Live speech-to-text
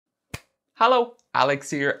Hello, Alex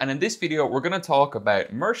here, and in this video we're going to talk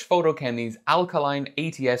about Moersch Photochemie's Alkaline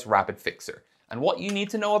ATS Rapid Fixer and what you need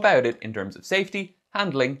to know about it in terms of safety,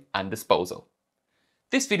 handling and disposal.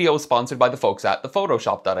 This video is sponsored by the folks at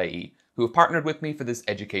thephotoshop.ie who have partnered with me for this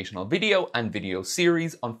educational video and video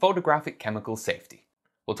series on photographic chemical safety.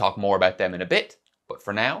 We'll talk more about them in a bit, but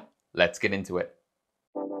for now, let's get into it.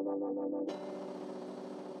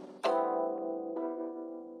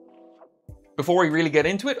 Before we really get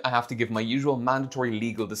into it, I have to give my usual mandatory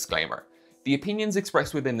legal disclaimer. The opinions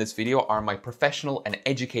expressed within this video are my professional and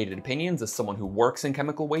educated opinions as someone who works in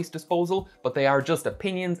chemical waste disposal, but they are just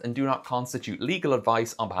opinions and do not constitute legal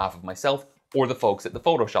advice on behalf of myself or the folks at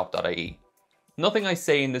thephotoshop.ie. Nothing I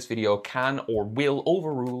say in this video can or will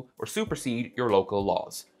overrule or supersede your local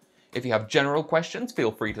laws. If you have general questions,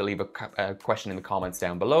 feel free to leave a question in the comments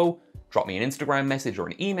down below, drop me an Instagram message or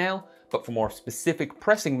an email, but for more specific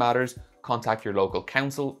pressing matters, contact your local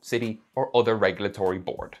council, city, or other regulatory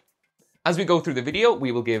board. As we go through the video,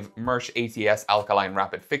 we will give Moersch ATS Alkaline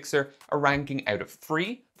Rapid Fixer a ranking out of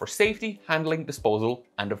 3 for safety, handling, disposal,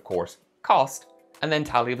 and of course, cost, and then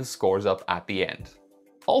tally the scores up at the end.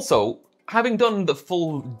 Also, having done the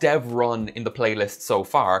full dev run in the playlist so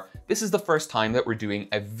far, this is the first time that we're doing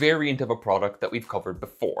a variant of a product that we've covered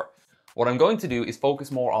before. What I'm going to do is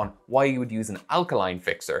focus more on why you would use an alkaline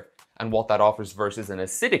fixer and what that offers versus an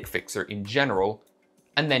acidic fixer in general,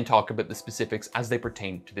 and then talk about the specifics as they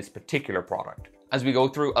pertain to this particular product. As we go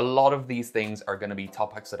through, a lot of these things are going to be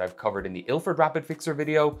topics that I've covered in the Ilford Rapid Fixer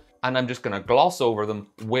video, and I'm just going to gloss over them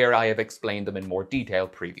where I have explained them in more detail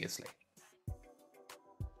previously.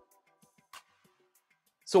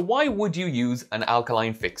 So why would you use an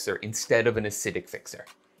alkaline fixer instead of an acidic fixer?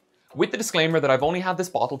 With the disclaimer that I've only had this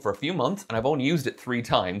bottle for a few months and I've only used it 3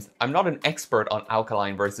 times, I'm not an expert on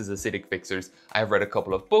alkaline versus acidic fixers. I have read a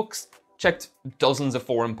couple of books, checked dozens of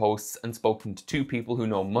forum posts and spoken to 2 people who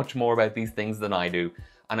know much more about these things than I do.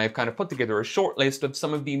 And I've kind of put together a short list of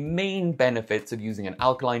some of the main benefits of using an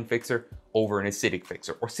alkaline fixer over an acidic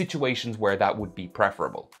fixer, or situations where that would be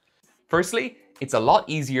preferable. Firstly, it's a lot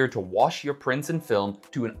easier to wash your prints and film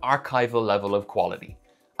to an archival level of quality.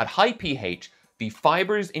 At high pH, the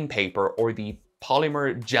fibers in paper or the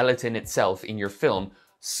polymer gelatin itself in your film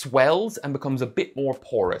swells and becomes a bit more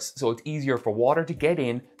porous, so it's easier for water to get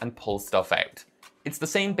in and pull stuff out. It's the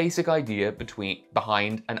same basic idea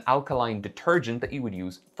behind an alkaline detergent that you would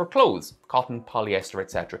use for clothes, cotton, polyester,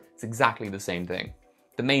 etc. It's exactly the same thing.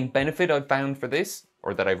 The main benefit I've found for this,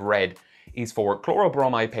 or that I've read, is for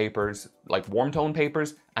chlorobromide papers, like warm tone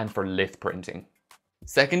papers, and for lith printing.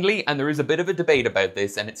 Secondly, and there is a bit of a debate about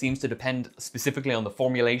this, and it seems to depend specifically on the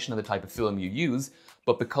formulation of the type of film you use,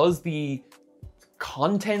 but because the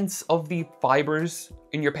contents of the fibers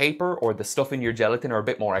in your paper or the stuff in your gelatin are a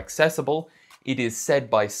bit more accessible, it is said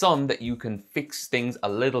by some that you can fix things a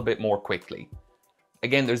little bit more quickly.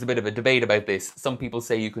 Again, there's a bit of a debate about this. Some people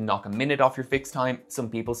say you can knock a minute off your fix time, some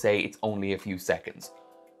people say it's only a few seconds.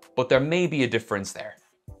 But there may be a difference there.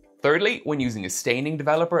 Thirdly, when using a staining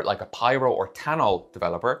developer like a pyro or tannol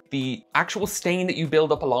developer, the actual stain that you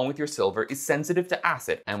build up along with your silver is sensitive to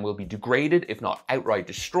acid and will be degraded, if not outright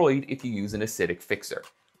destroyed, if you use an acidic fixer.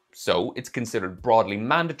 So it's considered broadly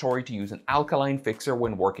mandatory to use an alkaline fixer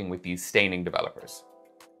when working with these staining developers.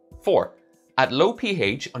 4. At low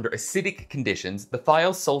pH, under acidic conditions, the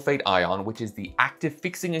thiosulfate ion, which is the active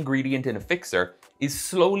fixing ingredient in a fixer, is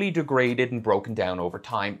slowly degraded and broken down over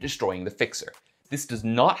time, destroying the fixer. This does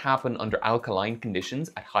not happen under alkaline conditions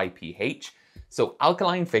at high pH, so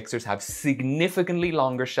alkaline fixers have significantly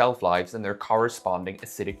longer shelf lives than their corresponding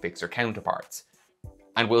acidic fixer counterparts.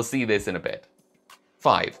 And we'll see this in a bit.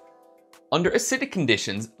 5. Under acidic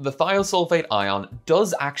conditions, the thiosulfate ion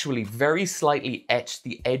does actually very slightly etch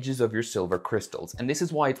the edges of your silver crystals, and this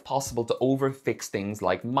is why it's possible to overfix things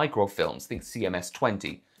like microfilms, think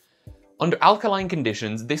CMS20. Under alkaline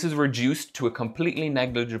conditions, this is reduced to a completely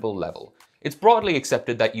negligible level. It's broadly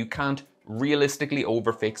accepted that you can't realistically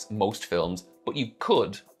overfix most films, but you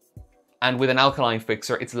could. And with an alkaline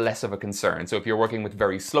fixer, it's less of a concern. So if you're working with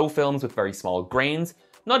very slow films with very small grains,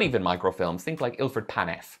 not even microfilms, think like Ilford Pan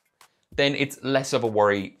F, then it's less of a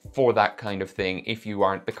worry for that kind of thing if you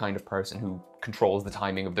aren't the kind of person who controls the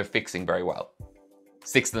timing of their fixing very well.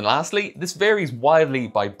 6th and lastly, this varies wildly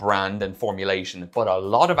by brand and formulation, but a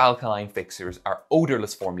lot of alkaline fixers are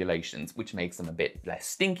odorless formulations, which makes them a bit less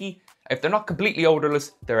stinky. If they're not completely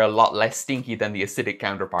odorless, they're a lot less stinky than the acidic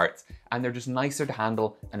counterparts, and they're just nicer to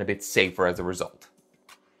handle and a bit safer as a result.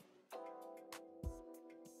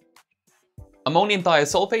 Ammonium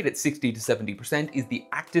thiosulfate at 60 to 70% is the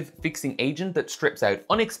active fixing agent that strips out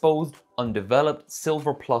unexposed, undeveloped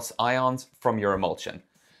silver plus ions from your emulsion.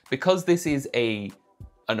 because this is an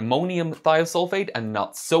ammonium thiosulfate and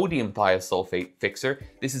not sodium thiosulfate fixer,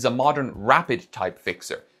 this is a modern rapid type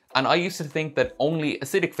fixer. And I used to think that only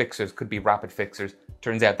acidic fixers could be rapid fixers.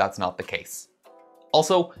 Turns out that's not the case.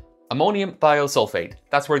 Also, ammonium thiosulfate,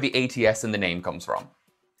 that's where the ATS in the name comes from.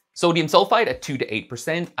 Sodium sulfide at 2 to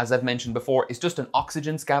 8%, as I've mentioned before, is just an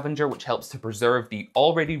oxygen scavenger which helps to preserve the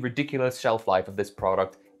already ridiculous shelf life of this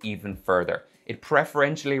product even further. It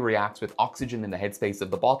preferentially reacts with oxygen in the headspace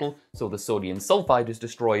of the bottle, so the sodium sulfide is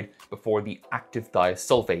destroyed before the active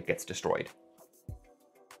thiosulfate gets destroyed.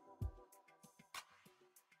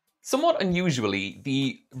 Somewhat unusually,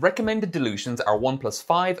 the recommended dilutions are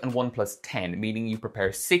 1+5 and 1+10, meaning you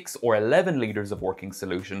prepare 6 or 11 litres of working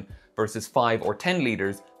solution versus 5 or 10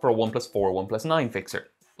 litres for a 1+4 or 1+9 fixer,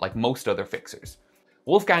 like most other fixers.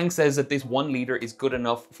 Wolfgang says that this 1 litre is good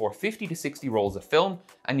enough for 50 to 60 rolls of film,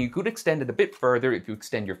 and you could extend it a bit further if you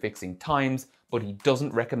extend your fixing times, but he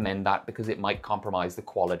doesn't recommend that because it might compromise the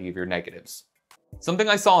quality of your negatives. Something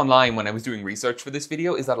I saw online when I was doing research for this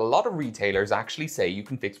video is that a lot of retailers actually say you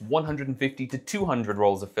can fix 150 to 200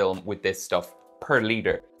 rolls of film with this stuff per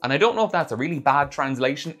litre. And I don't know if that's a really bad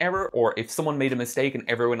translation error or if someone made a mistake and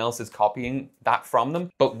everyone else is copying that from them,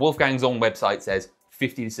 but Wolfgang's own website says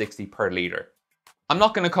 50 to 60 per litre. I'm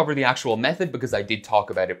not going to cover the actual method because I did talk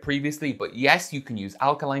about it previously, but yes, you can use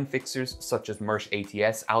alkaline fixers such as Moersch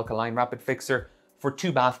ATS Alkaline Rapid Fixer for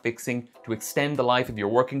 2-bath fixing to extend the life of your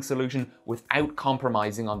working solution without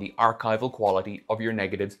compromising on the archival quality of your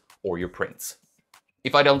negatives or your prints.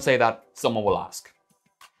 If I don't say that, someone will ask.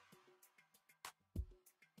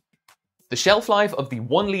 The shelf life of the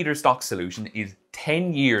 1 litre stock solution is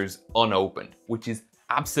 10 years unopened, which is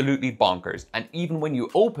absolutely bonkers, and even when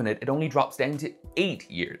you open it, it only drops down to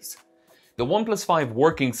 8 years. The 1+5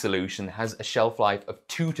 working solution has a shelf life of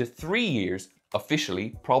 2 to 3 years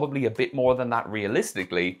officially, probably a bit more than that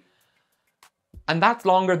realistically, and that's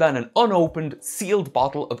longer than an unopened, sealed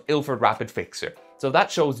bottle of Ilford Rapid Fixer. So that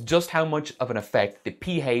shows just how much of an effect the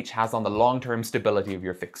pH has on the long-term stability of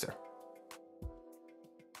your fixer.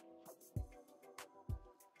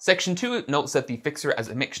 Section 2 notes that the fixer as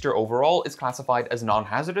a mixture overall is classified as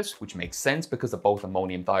non-hazardous, which makes sense because of both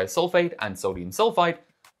ammonium thiosulfate and sodium sulfide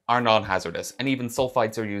are non-hazardous, and even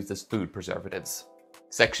sulfides are used as food preservatives.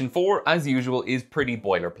 Section 4, as usual, is pretty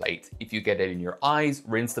boilerplate. If you get it in your eyes,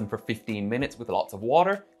 rinse them for 15 minutes with lots of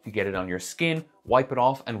water. If you get it on your skin, wipe it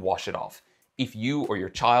off and wash it off. If you or your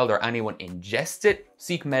child or anyone ingests it,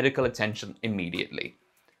 seek medical attention immediately.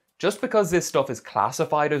 Just because this stuff is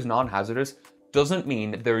classified as non-hazardous doesn't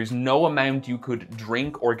mean that there is no amount you could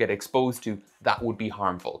drink or get exposed to that would be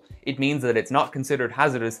harmful. It means that it's not considered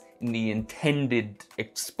hazardous in the intended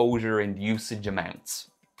exposure and usage amounts.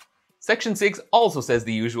 Section 6 also says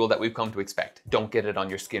the usual that we've come to expect. Don't get it on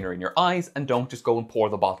your skin or in your eyes, and don't just go and pour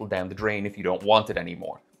the bottle down the drain if you don't want it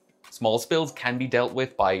anymore. Small spills can be dealt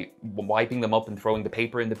with by wiping them up and throwing the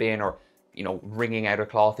paper in the bin, or, wringing out a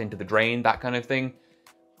cloth into the drain, that kind of thing.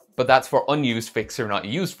 But that's for unused fixer, not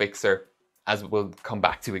used fixer, as we'll come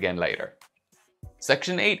back to again later.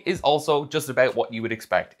 Section 8 is also just about what you would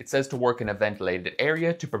expect. It says to work in a ventilated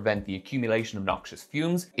area to prevent the accumulation of noxious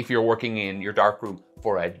fumes. If you're working in your darkroom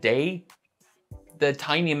for a day, the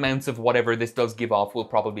tiny amounts of whatever this does give off will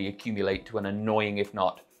probably accumulate to an annoying, if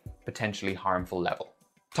not potentially harmful level.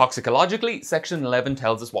 Toxicologically, Section 11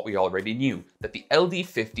 tells us what we already knew, that the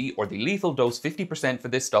LD50 or the lethal dose 50% for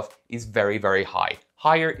this stuff is very, very high.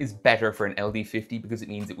 Higher is better for an LD50 because it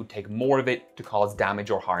means it would take more of it to cause damage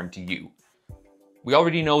or harm to you. We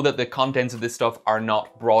already know that the contents of this stuff are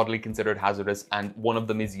not broadly considered hazardous, and one of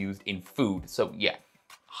them is used in food. So yeah,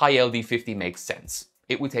 high LD50 makes sense.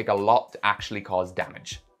 It would take a lot to actually cause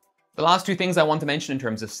damage. The last two things I want to mention in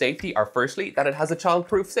terms of safety are firstly that it has a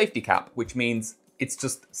child-proof safety cap, which means it's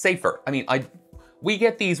just safer. I mean, we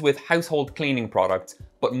get these with household cleaning products,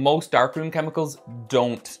 but most darkroom chemicals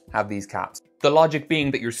don't have these caps. The logic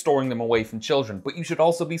being that you're storing them away from children, but you should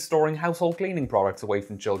also be storing household cleaning products away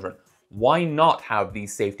from children. Why not have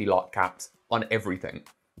these safety lock caps on everything?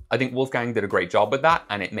 I think Wolfgang did a great job with that,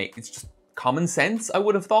 and it's just common sense, I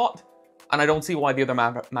would have thought. And I don't see why the other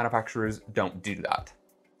manufacturers don't do that.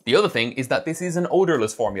 The other thing is that this is an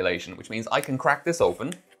odorless formulation, which means I can crack this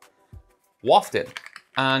open, waft it,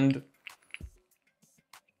 and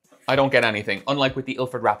I don't get anything, unlike with the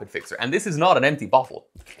Ilford Rapid Fixer. And this is not an empty bottle.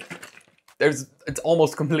 It's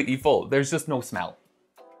almost completely full. There's just no smell.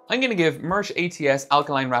 I'm going to give Moersch ATS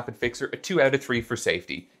Alkaline Rapid Fixer a 2 out of 3 for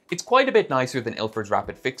safety. It's quite a bit nicer than Ilford's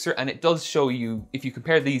Rapid Fixer, and it does show you, if you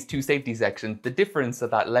compare these two safety sections, the difference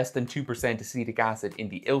that less than 2% acetic acid in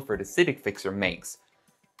the Ilford acidic fixer makes.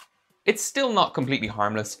 It's still not completely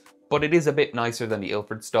harmless, but it is a bit nicer than the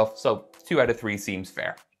Ilford stuff, so 2 out of 3 seems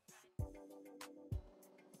fair.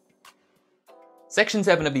 Section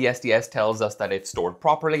 7 of the SDS tells us that if stored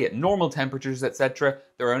properly at normal temperatures, etc.,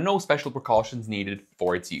 there are no special precautions needed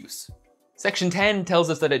for its use. Section 10 tells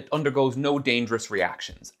us that it undergoes no dangerous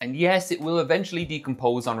reactions, and yes, it will eventually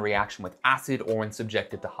decompose on reaction with acid or when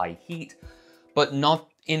subjected to high heat, but not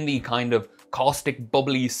in the kind of caustic,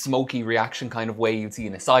 bubbly, smoky reaction kind of way you'd see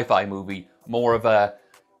in a sci-fi movie, more of a,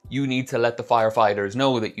 you need to let the firefighters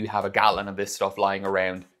know that you have a gallon of this stuff lying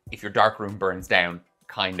around if your darkroom burns down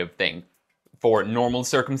kind of thing. For normal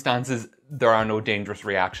circumstances, there are no dangerous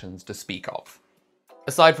reactions to speak of.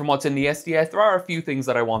 Aside from what's in the SDS, there are a few things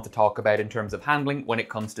that I want to talk about in terms of handling when it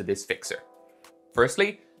comes to this fixer.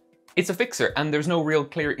 Firstly, it's a fixer and there's no real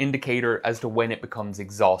clear indicator as to when it becomes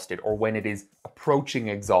exhausted or when it is approaching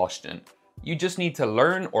exhaustion. You just need to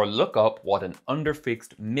learn or look up what an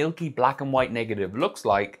underfixed, milky black and white negative looks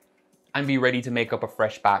like and be ready to make up a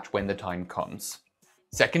fresh batch when the time comes.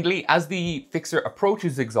 Secondly, as the fixer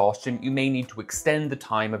approaches exhaustion, you may need to extend the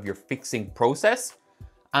time of your fixing process,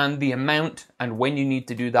 and the amount and when you need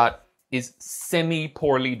to do that is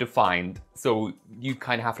semi-poorly defined. So you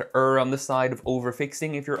kind of have to err on the side of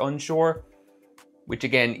overfixing if you're unsure, which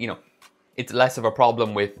again, it's less of a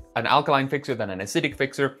problem with an alkaline fixer than an acidic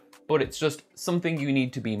fixer, but it's just something you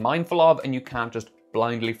need to be mindful of, and you can't just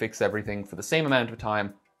blindly fix everything for the same amount of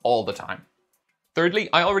time all the time. Thirdly,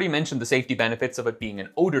 I already mentioned the safety benefits of it being an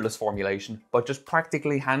odorless formulation, but just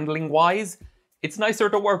practically handling wise, it's nicer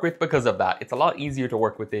to work with because of that. It's a lot easier to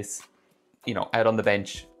work with this, out on the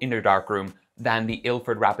bench in your darkroom than the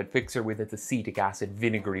Ilford Rapid Fixer with its acetic acid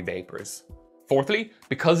vinegary vapors. Fourthly,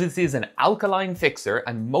 because this is an alkaline fixer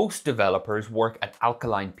and most developers work at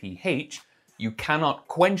alkaline pH, you cannot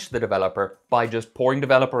quench the developer by just pouring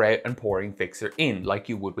developer out and pouring fixer in like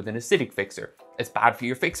you would with an acidic fixer. It's bad for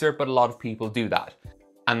your fixer, but a lot of people do that.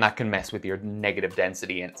 And that can mess with your negative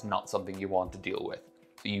density and it's not something you want to deal with.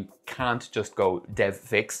 So you can't just go dev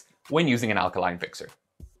fix when using an alkaline fixer.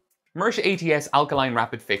 Moersch ATS Alkaline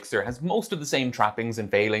Rapid Fixer has most of the same trappings and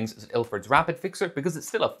failings as Ilford's Rapid Fixer because it's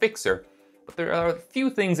still a fixer, but there are a few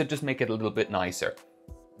things that just make it a little bit nicer.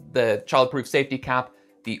 The childproof safety cap,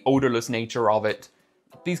 the odorless nature of it,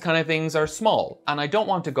 these kind of things are small, and I don't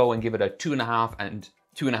want to go and give it a 2.5 and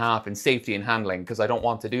 2.5 in safety and handling because I don't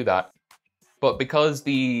want to do that. But because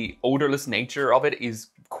the odorless nature of it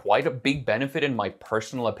is quite a big benefit in my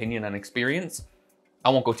personal opinion and experience, I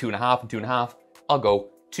won't go 2.5 and 2.5, I'll go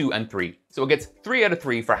 2 and 3. So it gets 3 out of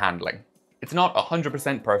 3 for handling. It's not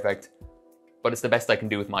 100% perfect, but it's the best I can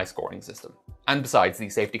do with my scoring system. And besides, the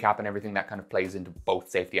safety cap and everything, that kind of plays into both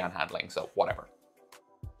safety and handling, so whatever.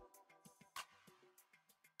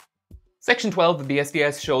 Section 12 of the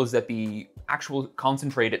SDS shows that the actual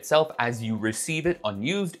concentrate itself as you receive it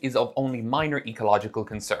unused is of only minor ecological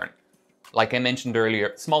concern. Like I mentioned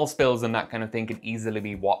earlier, small spills and that kind of thing can easily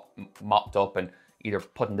be mopped up and either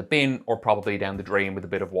put in the bin or probably down the drain with a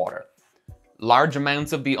bit of water. Large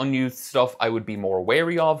amounts of the unused stuff I would be more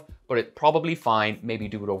wary of, but it's probably fine. Maybe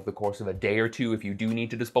do it over the course of a day or two if you do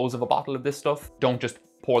need to dispose of a bottle of this stuff. Don't just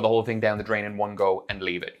pour the whole thing down the drain in one go and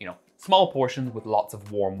leave it, Small portions with lots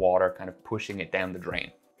of warm water kind of pushing it down the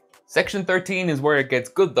drain. Section 13 is where it gets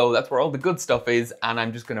good though, that's where all the good stuff is, and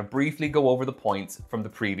I'm just going to briefly go over the points from the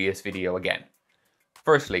previous video again.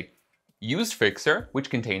 Firstly, used fixer, which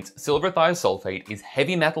contains silver thiosulfate, is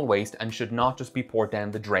heavy metal waste and should not just be poured down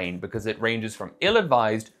the drain because it ranges from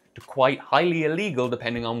ill-advised to quite highly illegal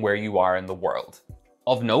depending on where you are in the world.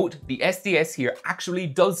 Of note, the SDS here actually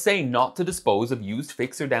does say not to dispose of used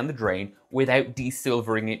fixer down the drain without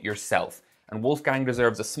desilvering it yourself. And Wolfgang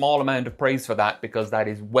deserves a small amount of praise for that because that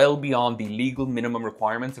is well beyond the legal minimum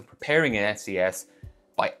requirements of preparing an SDS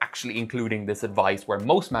by actually including this advice where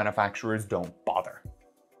most manufacturers don't bother.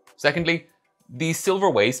 Secondly, the silver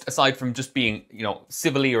waste, aside from just being,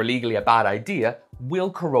 civilly or legally a bad idea, will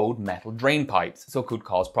corrode metal drain pipes, so could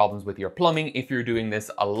cause problems with your plumbing if you're doing this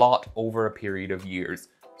a lot over a period of years.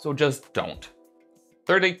 So just don't.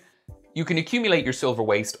 Thirdly, you can accumulate your silver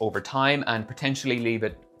waste over time and potentially leave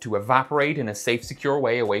it to evaporate in a safe, secure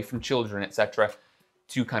way away from children, etc.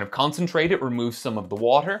 to kind of concentrate it, remove some of the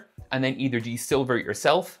water, and then either desilver it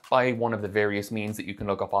yourself by one of the various means that you can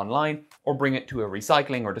look up online, or bring it to a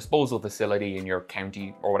recycling or disposal facility in your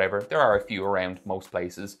county or whatever. There are a few around most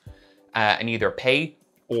places. And either pay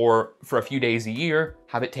or for a few days a year,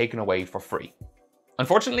 have it taken away for free.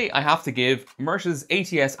 Unfortunately, I have to give Moersch's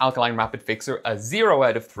ATS Alkaline Rapid Fixer a 0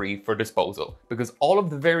 out of 3 for disposal, because all of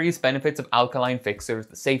the various benefits of alkaline fixers,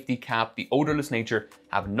 the safety cap, the odorless nature,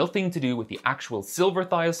 have nothing to do with the actual silver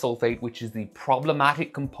thiosulfate, which is the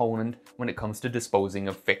problematic component when it comes to disposing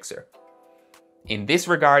of fixer. In this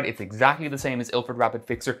regard, it's exactly the same as Ilford Rapid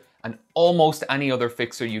Fixer and almost any other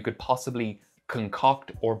fixer you could possibly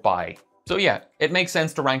concoct or buy. So yeah, it makes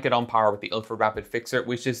sense to rank it on par with the Ilford Rapid Fixer,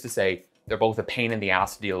 which is to say, they're both a pain in the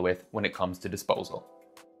ass to deal with when it comes to disposal.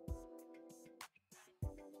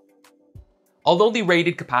 Although the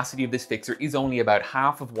rated capacity of this fixer is only about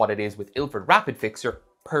half of what it is with Ilford Rapid Fixer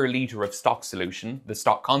per litre of stock solution, the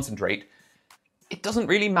stock concentrate, it doesn't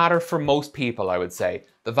really matter for most people, I would say.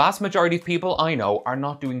 The vast majority of people I know are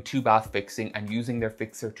not doing 2-bath fixing and using their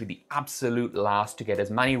fixer to the absolute last to get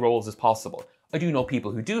as many rolls as possible. I do know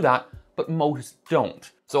people who do that, but most don't.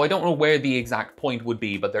 So I don't know where the exact point would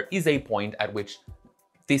be, but there is a point at which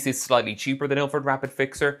this is slightly cheaper than Ilford Rapid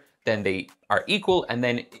Fixer, then they are equal, and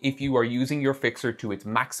then if you are using your fixer to its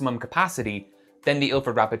maximum capacity, then the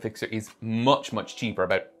Ilford Rapid Fixer is much, much cheaper,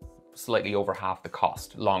 about slightly over half the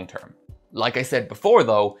cost long term. Like I said before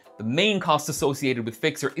though, the main cost associated with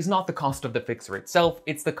fixer is not the cost of the fixer itself,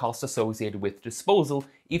 it's the cost associated with disposal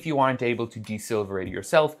if you aren't able to desilver it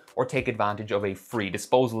yourself or take advantage of a free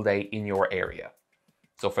disposal day in your area.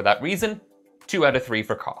 So for that reason, 2 out of 3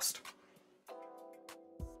 for cost.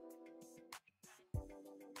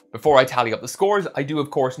 Before I tally up the scores, I do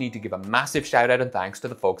of course need to give a massive shout out and thanks to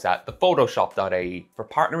the folks at thephotoshop.ie for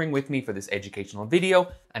partnering with me for this educational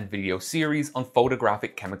video and video series on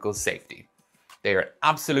photographic chemicals safety. They are an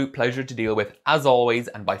absolute pleasure to deal with as always,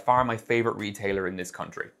 and by far my favorite retailer in this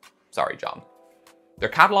country. Sorry, John. Their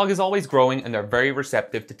catalog is always growing and they're very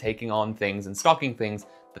receptive to taking on things and stocking things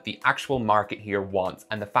that the actual market here wants,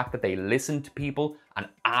 and the fact that they listen to people and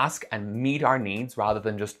ask and meet our needs rather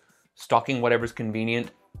than just stocking whatever's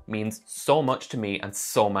convenient means so much to me and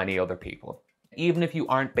so many other people. Even if you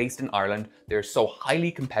aren't based in Ireland, they're so highly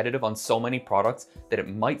competitive on so many products that it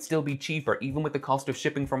might still be cheaper, even with the cost of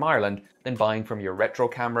shipping from Ireland, than buying from your Retro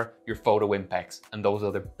Camera, your Photo Impex, and those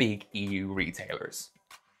other big EU retailers.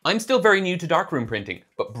 I'm still very new to darkroom printing,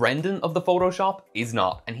 but Brendan of the Photoshop is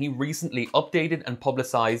not, and he recently updated and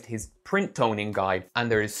publicized his print toning guide, and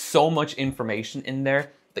there is so much information in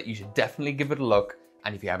there that you should definitely give it a look.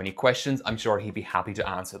 And if you have any questions, I'm sure he'd be happy to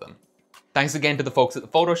answer them. Thanks again to the folks at the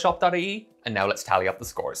Photoshop.ie, and now let's tally up the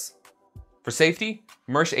scores. For safety,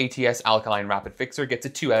 Moersch ATS Alkaline Rapid Fixer gets a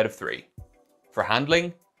 2 out of 3. For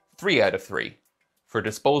handling, 3 out of 3. For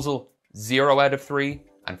disposal, 0 out of 3.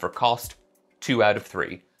 And for cost, 2 out of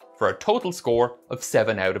 3. For a total score of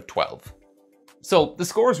 7 out of 12. So the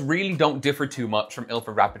scores really don't differ too much from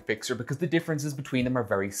Ilford Rapid Fixer because the differences between them are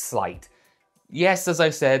very slight. Yes, as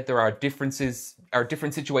I said, there are different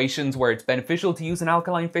situations where it's beneficial to use an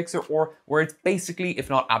alkaline fixer or where it's basically, if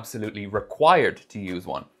not absolutely, required to use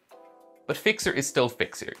one. But fixer is still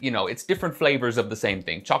fixer. You know, it's different flavors of the same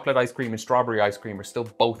thing. Chocolate ice cream and strawberry ice cream are still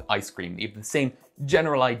both ice cream. You have the same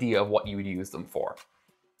general idea of what you would use them for.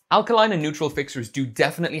 Alkaline and neutral fixers do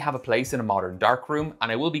definitely have a place in a modern darkroom, and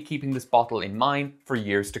I will be keeping this bottle in mind for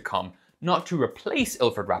years to come. Not to replace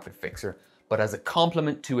Ilford Rapid Fixer, but as a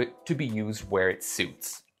complement to it to be used where it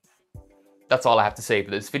suits. That's all I have to say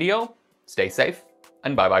for this video. Stay safe,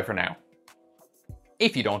 and bye bye for now.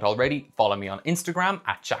 If you don't already, follow me on Instagram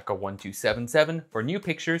at Chaka1277 for new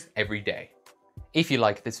pictures every day. If you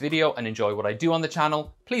like this video and enjoy what I do on the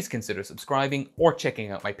channel, please consider subscribing or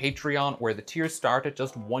checking out my Patreon, where the tiers start at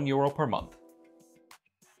just €1 per month.